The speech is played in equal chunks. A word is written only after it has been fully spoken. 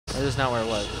This is not where it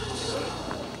was.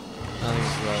 I don't think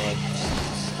this is where it was.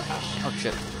 Oh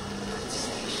shit.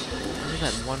 Look at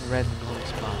that one red and glowing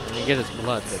spot. I mean, you get its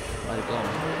blood, but why is it glowing?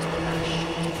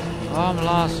 Oh, I'm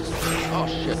lost. Oh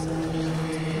shit.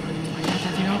 Get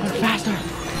that thing open faster!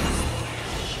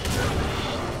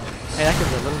 Hey, that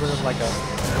gives a little bit of like a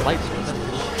light swing.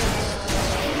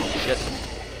 Shit.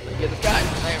 Let me get this guy.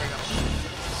 There we go.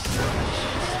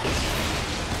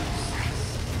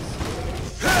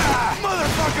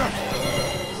 Motherfucker!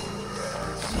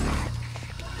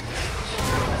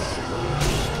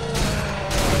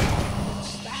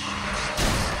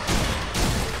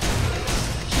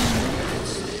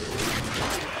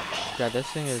 God, this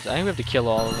thing is. I think we have to kill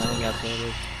all of them. I think that's what it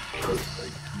is.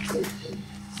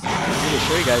 I'm going to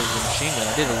show you guys the machine gun. I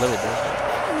did a little bit.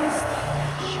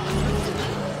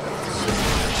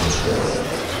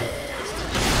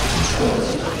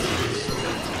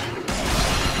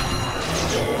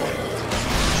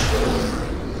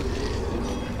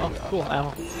 Oh, cool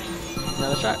ammo.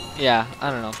 Another shot? Yeah,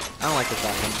 I don't know. I don't like the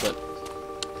shotgun, but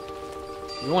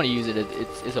if you want to use it,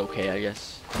 it's okay, I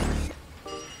guess.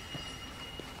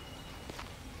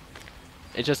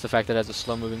 It's just the fact that it has a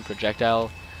slow-moving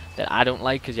projectile that I don't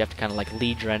like, because you have to kind of like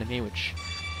lead your enemy, which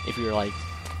if you're like,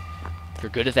 if you're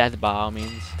good at that, by all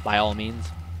means,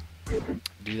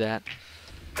 do that.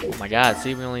 Oh my god,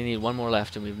 see, we only need one more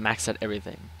left and we've maxed out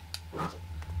everything.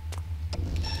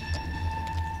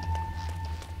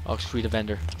 Oh, sweet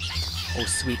Avenger. Oh,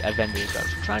 sweet Avenger is what I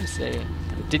was trying to say.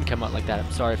 It didn't come out like that.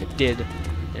 I'm sorry if it did.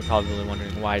 You're probably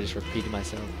wondering why I just repeated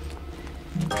myself.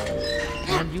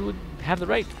 And you would have the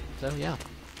right. So, yeah.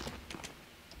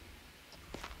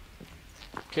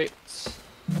 Okay.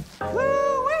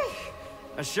 Woo-wee!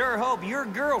 I sure hope your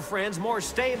girlfriend's more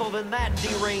stable than that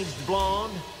deranged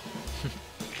blonde.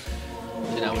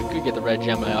 You know, we could get the red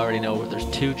gem. I already know there's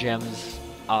 2 gems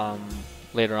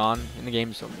later on in the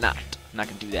game, so I'm not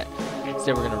gonna do that.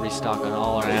 Instead, we're gonna restock on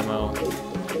all our ammo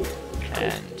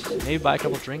and maybe buy a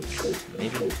couple drinks.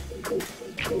 Maybe.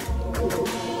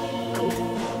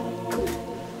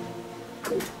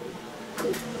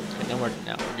 Okay, no,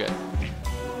 we're good.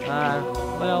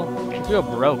 Well, if we go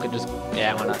broke and just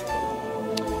yeah, why not?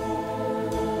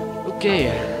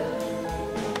 Okay.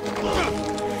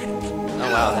 Oh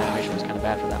wow, the animation was kind of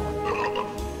bad for that one.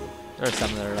 There are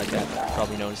some that are like that. You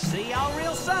probably noticed. See y'all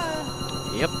real soon.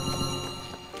 Yep.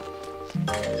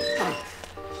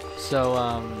 So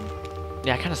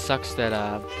yeah, it kind of sucks that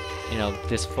you know,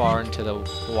 this far into the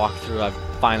walkthrough, I've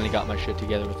finally got my shit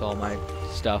together with all my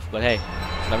stuff. But hey,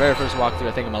 it's my very first walkthrough.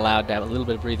 I think I'm allowed to have a little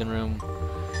bit of breathing room.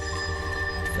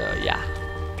 So yeah.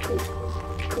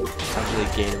 Sounds really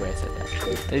gay the way I said that.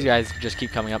 These guys just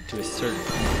keep coming up to a certain.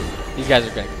 These guys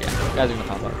are gonna, yeah, these guys are gonna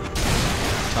pop up.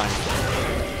 Fine.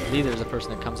 I believe there's a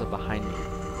person that comes up behind me.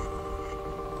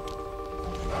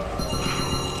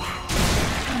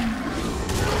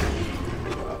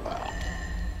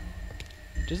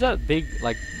 Does that big,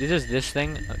 like, does this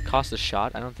thing cost a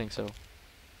shot? I don't think so.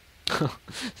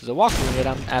 This is a walkthrough that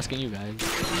I'm asking you guys.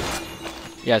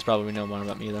 You guys probably know more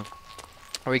about me though.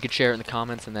 Or you could share it in the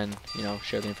comments and then, you know,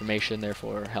 share the information,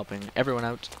 therefore helping everyone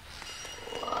out.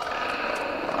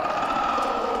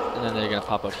 And then they're gonna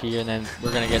pop out here, and then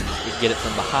we're gonna get it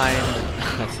from behind.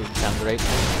 That doesn't sound great.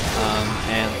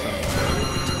 And from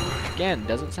again,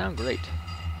 doesn't sound great.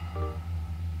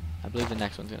 I believe the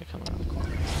next one's gonna come around the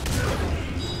corner.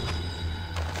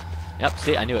 Yep,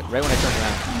 see, I knew it. Right when I turned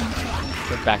around.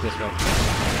 Went back this way.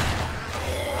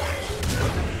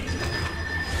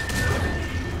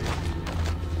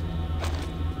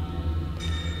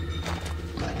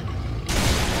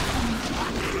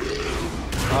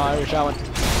 Oh, I wish I went.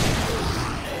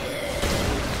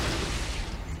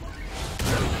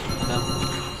 No.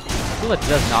 I feel like it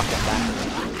does knock them back.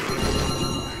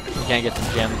 You can get some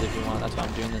gems if you want. That's why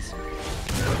I'm doing this.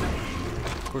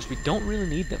 Of course, we don't really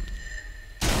need them.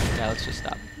 Yeah, let's just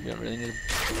stop. We don't really need them.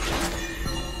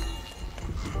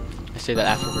 I say that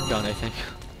after we're done, I think.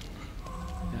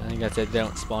 Yeah, I think that's it. They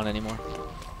don't spawn anymore.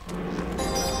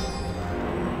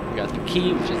 We got the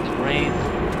key, which is the brain,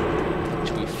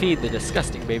 which we feed the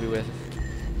disgusting baby with.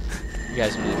 You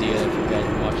guys know the deal if you guys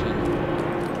are watching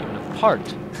even a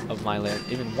part of my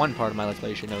even one part of my Let's Play,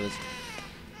 you should know this.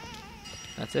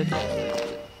 That's it.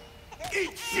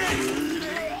 Eat shit!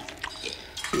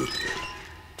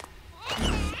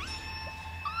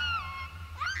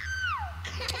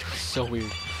 So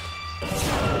weird.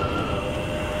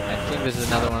 I think this is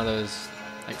another one of those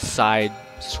like side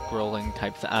scrolling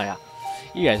type thing. Oh yeah.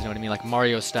 You guys know what I mean, like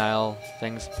Mario style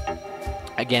things.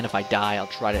 Again, if I die, I'll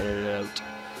try to edit it out.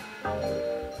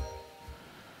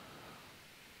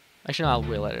 Actually, no, I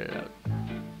will edit it out.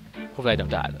 Hopefully I don't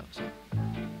die though. So.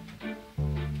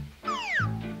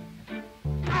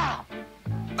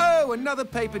 Oh, another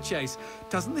paper chase.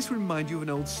 Doesn't this remind you of an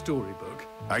old storybook?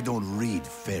 I don't read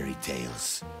fairy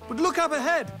tales. But look up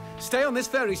ahead. Stay on this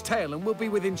fairy's tail and we'll be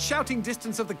within shouting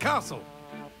distance of the castle.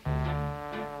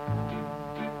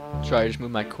 Sorry, I just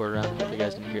moved my cord around. Hope you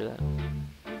guys didn't hear that.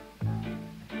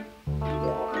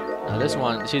 Now this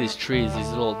one, see these trees, these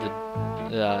little,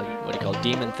 what do you call it,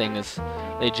 demon things,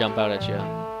 they jump out at you.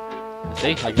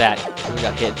 See? Like that. We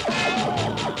got hit.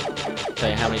 I'll tell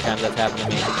you how many times that's happened to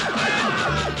me.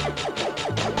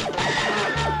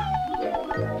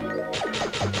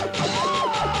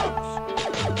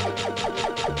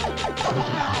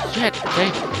 Shit!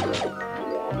 Okay.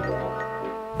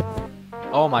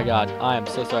 Oh my god, I am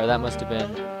so sorry. That must have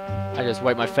been... I just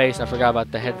wiped my face and I forgot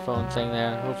about the headphone thing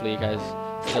there. Hopefully you guys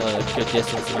still at a good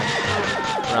distance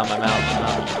around my mouth.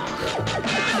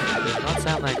 Does not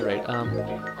sound that great.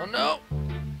 Oh no!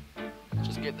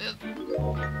 Just get this.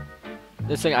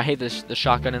 This thing, I hate this, the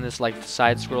shotgun in this like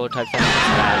side-scroller type thing.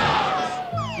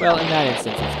 Well, in that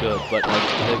instance it's good, but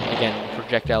like, again, the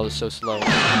projectile is so slow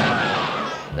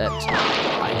that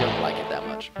I don't like it that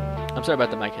much. I'm sorry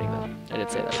about the mic hitting though. I did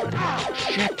say that already.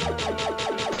 Shit!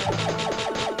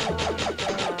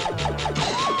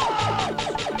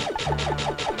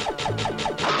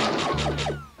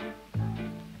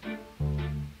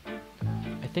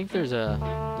 I think there's the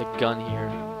gun here.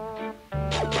 An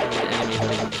enemy who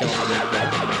can kill me with a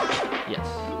gun. Yes.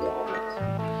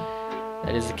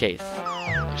 That is the case.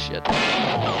 Oh, shit.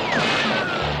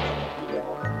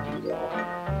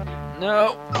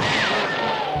 No!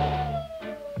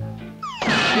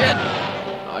 Shit!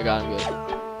 Oh, I got him good.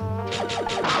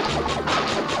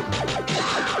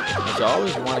 So I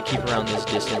always want to keep around this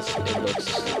distance, it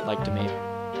looks like to me.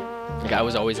 Like I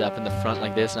was always up in the front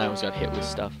like this and I always got hit with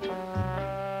stuff.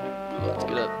 Let's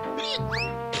get up.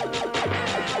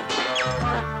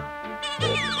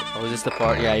 Oh, is this the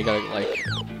part? Yeah, you gotta like...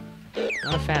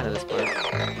 Not a fan of this part.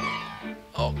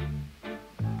 Oh.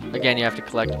 Again, you have to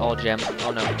collect all gems.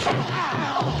 Oh no.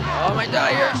 Oh, I might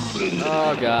die here.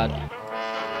 Oh god.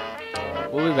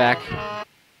 We'll be back.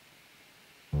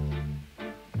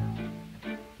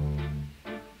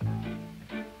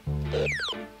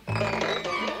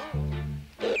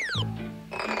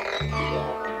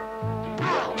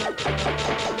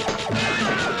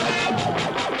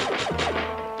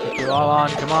 Take you all on,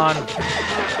 come on. There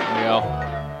we go.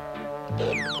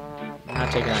 I'm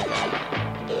not taking that guy.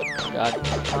 God,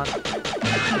 come on.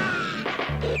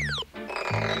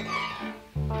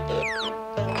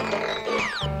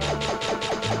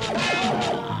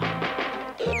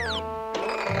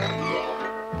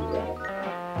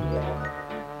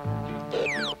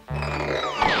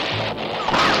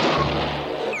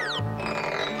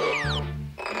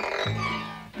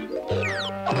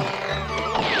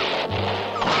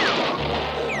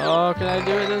 Oh, can I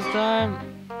do it this time?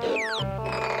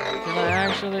 Can I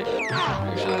actually do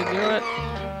it?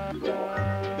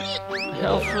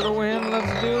 Health for the win,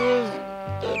 let's do this.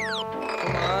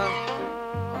 Come on.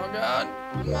 Oh god,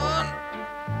 come on.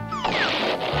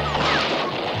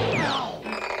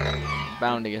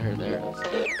 Bound to get her there.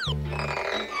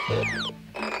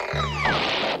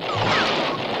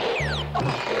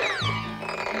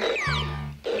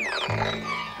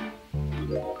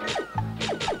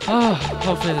 Oh,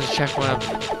 hopefully there's a checkpoint up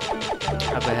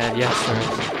ahead. Yes, there is.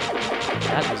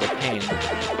 That was a pain.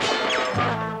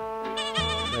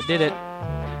 I did it.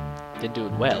 Didn't do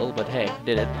it well, but hey,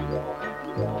 did it.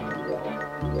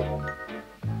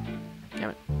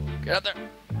 Damn it. Get out there.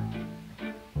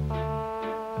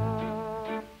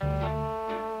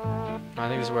 I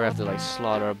think this is where I have to like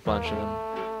slaughter a bunch of them.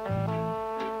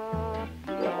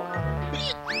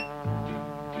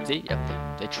 See? Yep,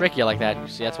 they trick you like that.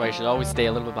 See, that's why you should always stay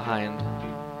a little bit behind.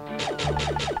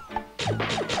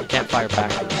 You can't fire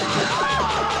back.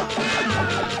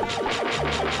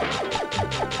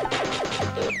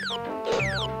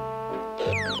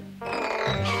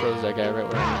 Just froze that guy right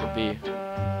where I need to be. There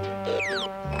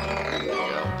we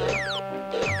go.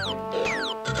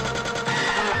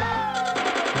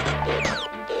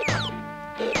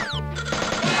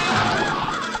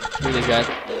 Screw these guys.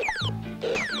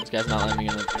 This guy's not letting me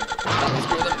in it.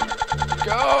 Screw them.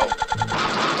 Go!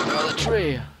 Go the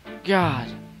tree. God.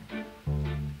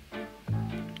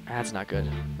 That's not good.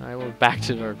 Alright, we're back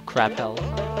to our crap hell.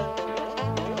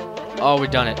 Oh, we've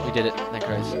done it. We did it. Thank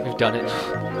Christ. We've done it.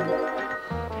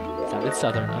 Sounded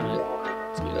southern on it.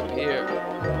 Let's get up here.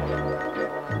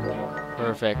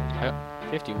 Perfect.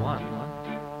 51.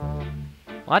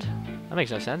 What? That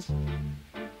makes no sense.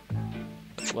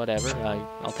 Whatever.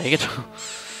 I'll take it.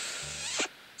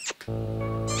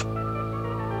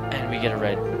 And we get a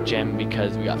red gem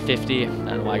because we got 50. I don't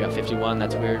know why I got 51,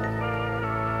 that's weird.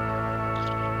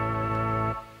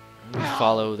 We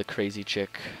follow the crazy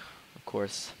chick, of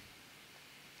course.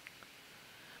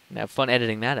 And have fun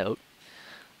editing that out.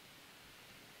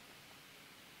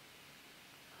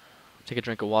 Take a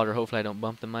drink of water, hopefully I don't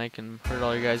bump the mic and hurt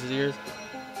all your guys' ears.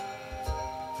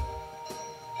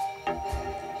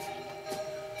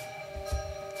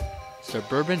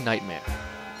 Suburban Nightmare.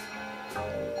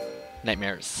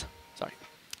 Nightmares. Sorry.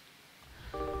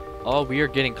 Oh, we are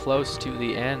getting close to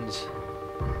the end.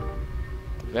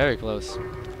 Very close.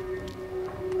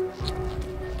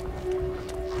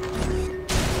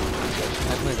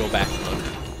 I'm gonna go back and look.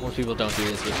 Most people don't do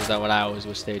this, which is what I always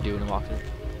wish they'd do in a walkthrough.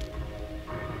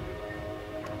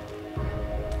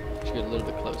 Should get a little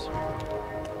bit closer.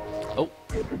 Oh,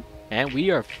 and we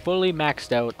are fully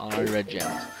maxed out on our red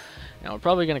gems. Now we're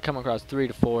probably gonna come across 3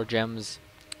 to 4 gems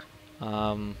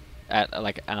at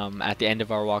the end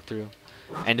of our walkthrough,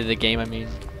 end of the game. I mean,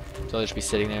 so they'll just be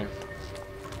sitting there.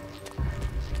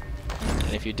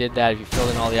 And if you did that, if you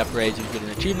filled in all the upgrades, you get an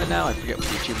achievement now. I forget what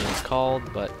the achievement is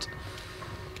called, but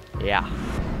yeah.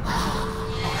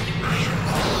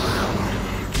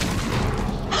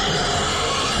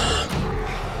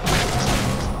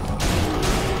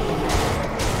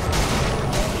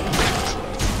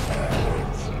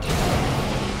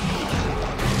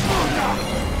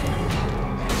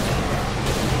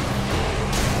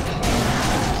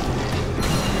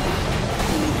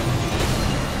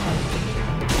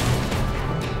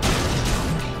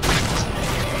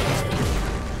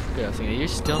 You're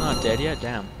still not dead yet?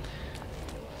 Damn.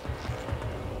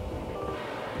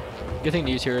 Good thing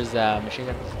to use here is machine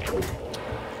gun.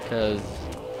 Because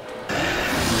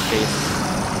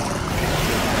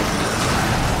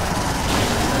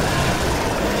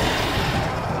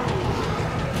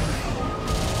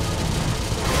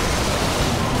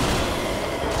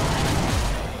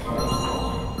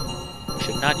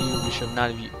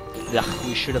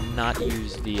we should have not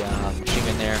used the machine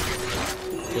gun there.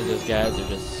 Because those guys are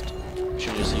just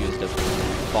should have just used a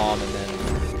bomb and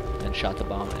then shot the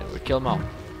bomb and it would kill them all.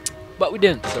 But we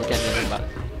didn't, so we can't do anything about it.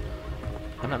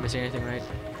 I'm not missing anything, right?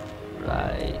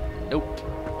 Right. Nope.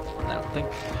 I don't think.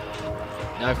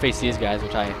 Now I face these guys,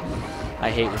 which I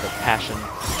hate with a passion.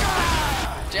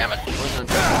 Damn it! Wasn't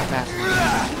fast.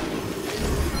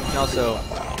 You can also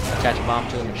attach a bomb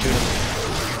to him and shoot him.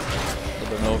 A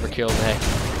little bit of an overkill, but hey,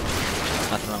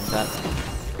 nothing wrong with that.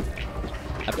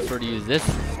 I prefer to use this.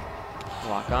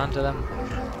 Lock onto them.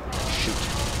 Shoot.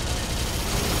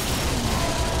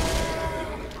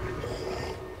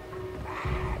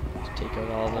 Just take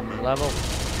out all of them level.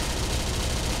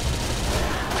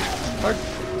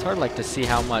 It's hard like to see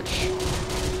how much,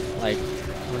 like,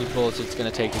 how many bullets it's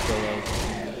gonna take to kill those.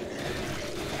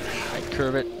 I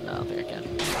curve it. No, I don't think I can.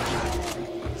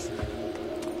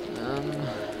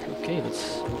 Okay,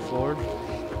 let's move forward.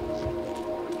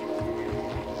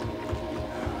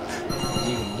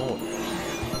 Even more.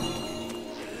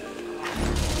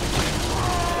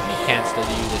 You can still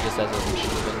use it just as a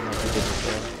machine gun like we did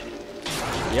before.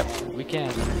 Yep, we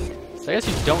can. So I guess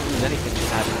you don't use anything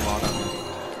just having a mod on there.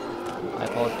 I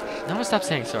apologize. I'm gonna stop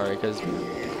saying sorry because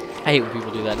I hate when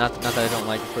people do that. Not that I don't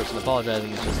like a person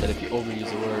apologizing, it's just that if you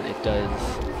overuse a word, it does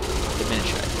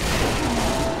diminish it.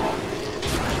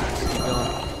 Keep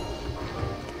going.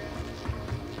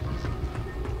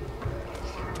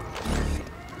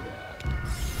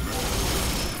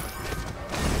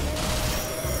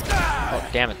 Oh,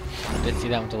 damn it. Didn't see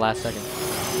that one until last second.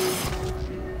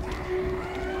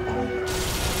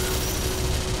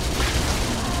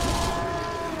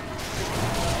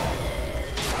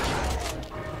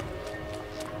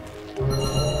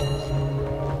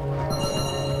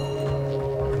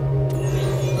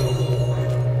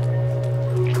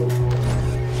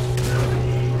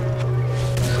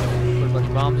 Put a bunch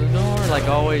of bombs in the door, like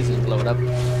always, and blow it up.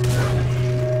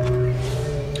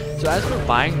 So as for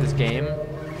buying this game,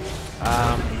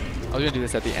 I was gonna do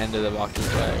this at the end of the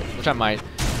walkthrough, which I might.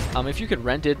 If you could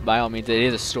rent it, by all means. It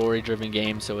is a story-driven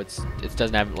game, so it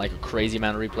doesn't have like a crazy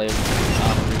amount of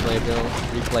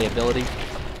replayability.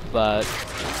 But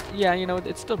yeah, you know,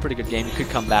 it's still a pretty good game. You could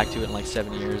come back to it in like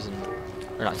 7 years,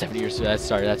 or not 7 years.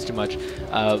 Sorry, that's too much.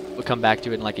 We'll come back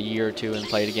to it in like a year or two and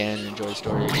play it again and enjoy the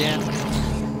story again.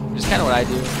 Which is kind of what I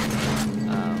do.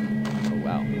 Oh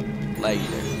wow, laggy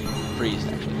there. Freeze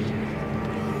actually.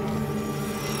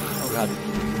 Oh god.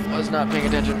 Was not paying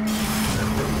attention.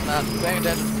 Not paying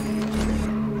attention.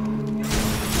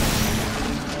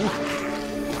 Ooh.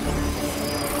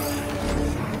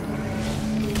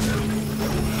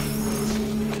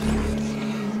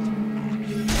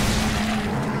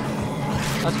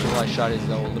 That's cool. I I shot his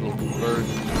old little bird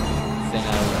thing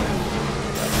out of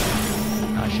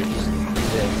there. I should just do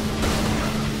this.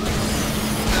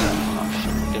 Oh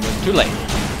shit, it was too late.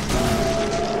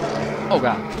 Oh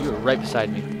god, you were right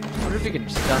beside me. I wonder if you can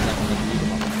stun them and then beat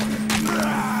them up.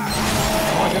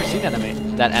 Oh, I've never seen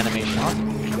that animation. Awesome.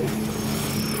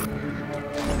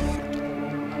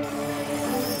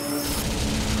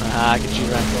 I can shoot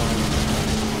right through him.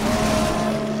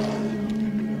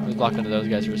 I was locked into those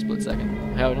guys for a split second.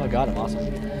 Oh no, got him. Awesome.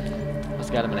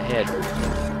 Must got him in the head.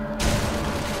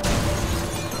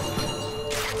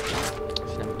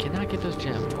 So we cannot get those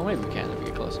gems. Oh, maybe we can if we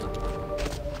get close enough.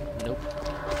 Nope.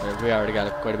 We already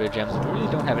got quite a bit of gems. We really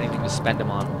don't have anything to spend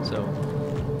them on, so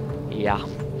yeah.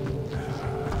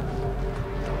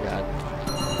 God.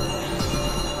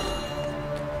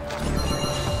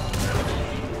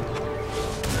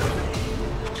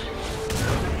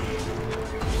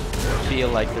 I feel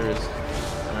like there's,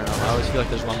 I don't know, I always feel like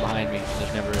there's one behind me.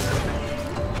 There's never is.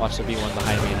 Watch there be one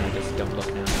behind me and I just don't look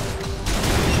now.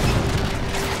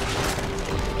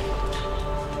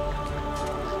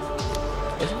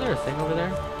 Wasn't there a thing over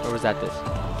there? Or was that this?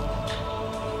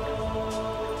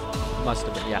 Must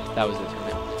have been, yeah, that was this one.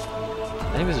 Yeah.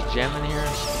 I think there's a gem in here.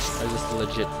 Or is this the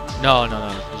legit? No.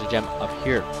 There's a gem up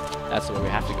here. That's where we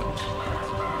have to go.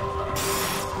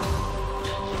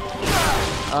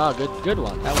 Ah, good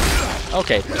one. That was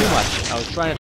okay. Too much. I was trying to.